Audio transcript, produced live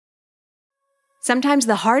Sometimes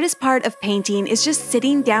the hardest part of painting is just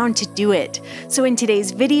sitting down to do it. So in today's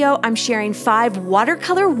video, I'm sharing 5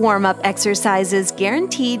 watercolor warm-up exercises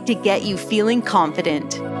guaranteed to get you feeling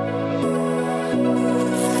confident.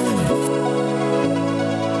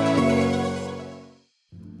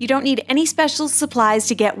 You don't need any special supplies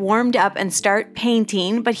to get warmed up and start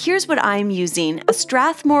painting, but here's what I'm using: a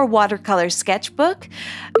Strathmore watercolor sketchbook,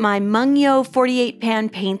 my Mungyo 48 pan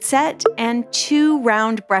paint set, and 2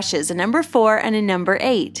 round brushes, a number 4 and a number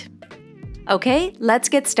 8. Okay, let's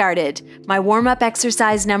get started. My warm-up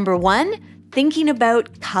exercise number 1, thinking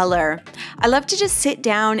about color. I love to just sit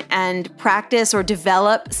down and practice or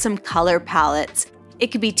develop some color palettes.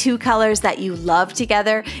 It could be 2 colors that you love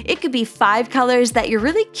together. It could be 5 colors that you're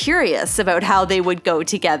really curious about how they would go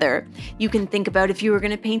together. You can think about if you were going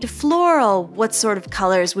to paint a floral, what sort of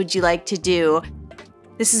colors would you like to do?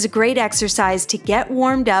 This is a great exercise to get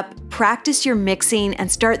warmed up, practice your mixing,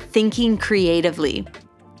 and start thinking creatively.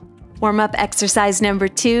 Warm-up exercise number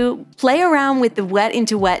 2, play around with the wet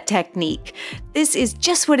into wet technique. This is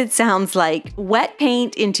just what it sounds like, wet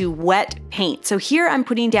paint into wet paint. So here I'm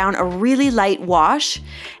putting down a really light wash,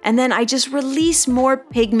 and then I just release more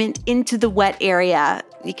pigment into the wet area.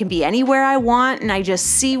 It can be anywhere I want, and I just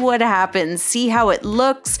see what happens, see how it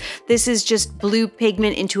looks. This is just blue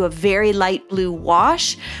pigment into a very light blue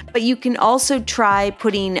wash, but you can also try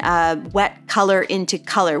putting wet color into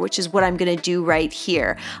color, which is what I'm gonna do right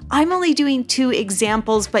here. I'm only doing 2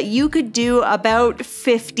 examples, but you could do about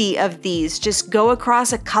 50 of these. Just go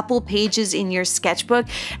across a couple pages in your sketchbook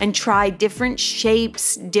and try different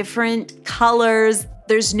shapes, different colors.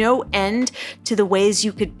 There's no end to the ways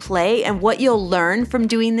you could play, and what you'll learn from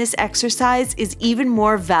doing this exercise is even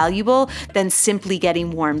more valuable than simply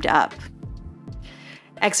getting warmed up.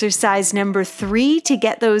 Exercise number 3, to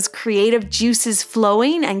get those creative juices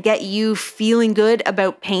flowing and get you feeling good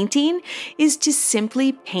about painting, is to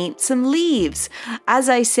simply paint some leaves. As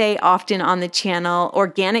I say often on the channel,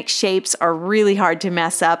 organic shapes are really hard to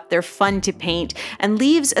mess up. They're fun to paint, and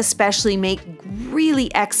leaves especially make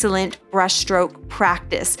really excellent brushstroke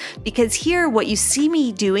practice, because here what you see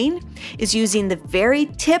me doing is using the very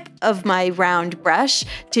tip of my round brush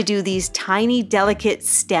to do these tiny delicate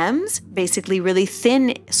stems, basically really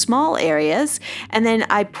thin small areas, and then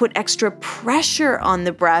I put extra pressure on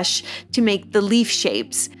the brush to make the leaf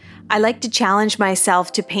shapes. I like to challenge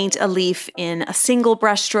myself to paint a leaf in a single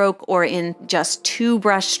brush stroke or in just 2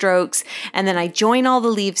 brush strokes, and then I join all the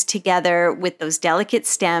leaves together with those delicate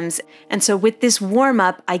stems. And so with this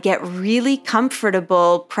warm-up, I get really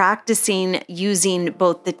comfortable practicing using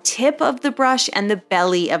both the tip of the brush and the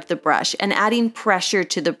belly of the brush and adding pressure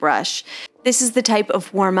to the brush. This is the type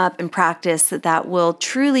of warm-up and practice that will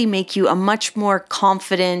truly make you a much more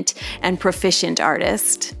confident and proficient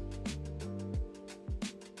artist.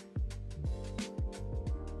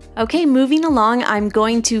 Okay, moving along, I'm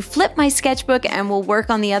going to flip my sketchbook and we'll work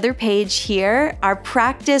on the other page here. Our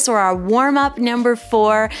practice or our warm-up number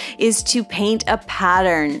 4 is to paint a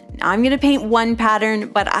pattern. I'm gonna paint 1 pattern,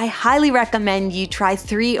 but I highly recommend you try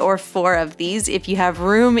 3 or 4 of these if you have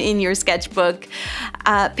room in your sketchbook.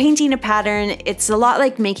 Painting a pattern, it's a lot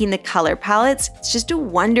like making the color palettes. It's just a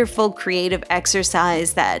wonderful creative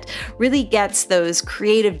exercise that really gets those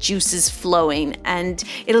creative juices flowing, and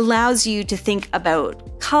it allows you to think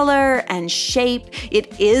about color and shape.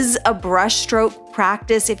 It is a brush stroke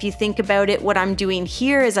practice. If you think about it, what I'm doing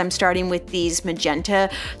here is I'm starting with these magenta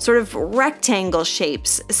sort of rectangle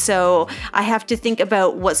shapes. So I have to think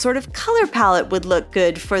about what sort of color palette would look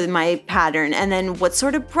good for my pattern, and then what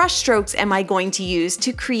sort of brush strokes am I going to use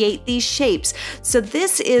to create these shapes. So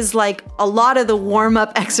this is like a lot of the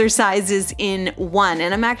warm-up exercises in one,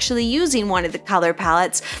 and I'm actually using one of the color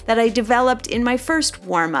palettes that I developed in my first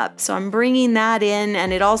warm-up. So I'm bringing that in,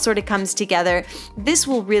 and it all sort of comes together. This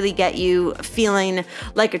will really get you feeling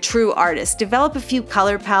like a true artist. Develop a few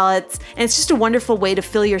color palettes, and it's just a wonderful way to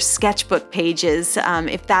fill your sketchbook pages.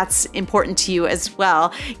 If that's important to you as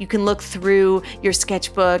well, you can look through your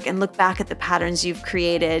sketchbook and look back at the patterns you've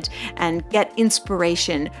created and get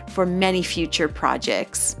inspiration for many future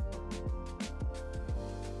projects.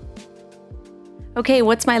 Okay,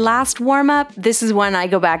 what's my last warm-up? This is one I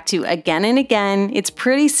go back to again and again. It's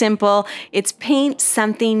pretty simple. It's paint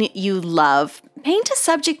something you love. Paint a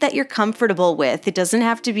subject that you're comfortable with. It doesn't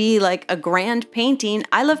have to be like a grand painting.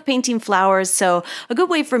 I love painting flowers, so a good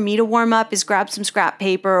way for me to warm up is grab some scrap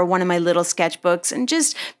paper or one of my little sketchbooks and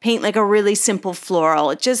just paint like a really simple floral.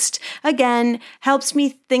 It just, again, helps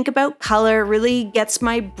me think about color, really gets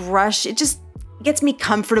my brush. It just gets me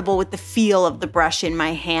comfortable with the feel of the brush in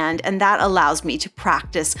my hand, and that allows me to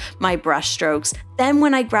practice my brush strokes. Then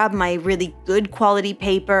when I grab my really good quality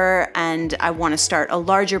paper and I want to start a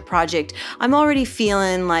larger project, I'm already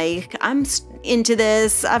feeling like I'm into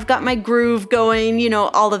this, I've got my groove going, you know,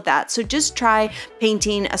 all of that. So just try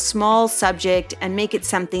painting a small subject and make it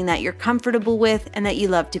something that you're comfortable with and that you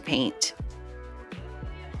love to paint.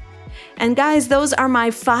 And guys, those are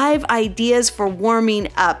my 5 ideas for warming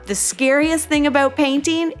up. The scariest thing about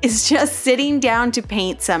painting is just sitting down to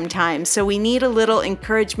paint sometimes. So we need a little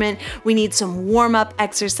encouragement. We need some warm-up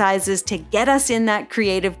exercises to get us in that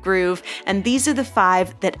creative groove. And these are the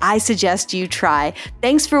 5 that I suggest you try.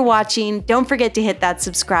 Thanks for watching. Don't forget to hit that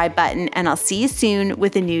subscribe button, and I'll see you soon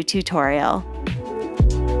with a new tutorial.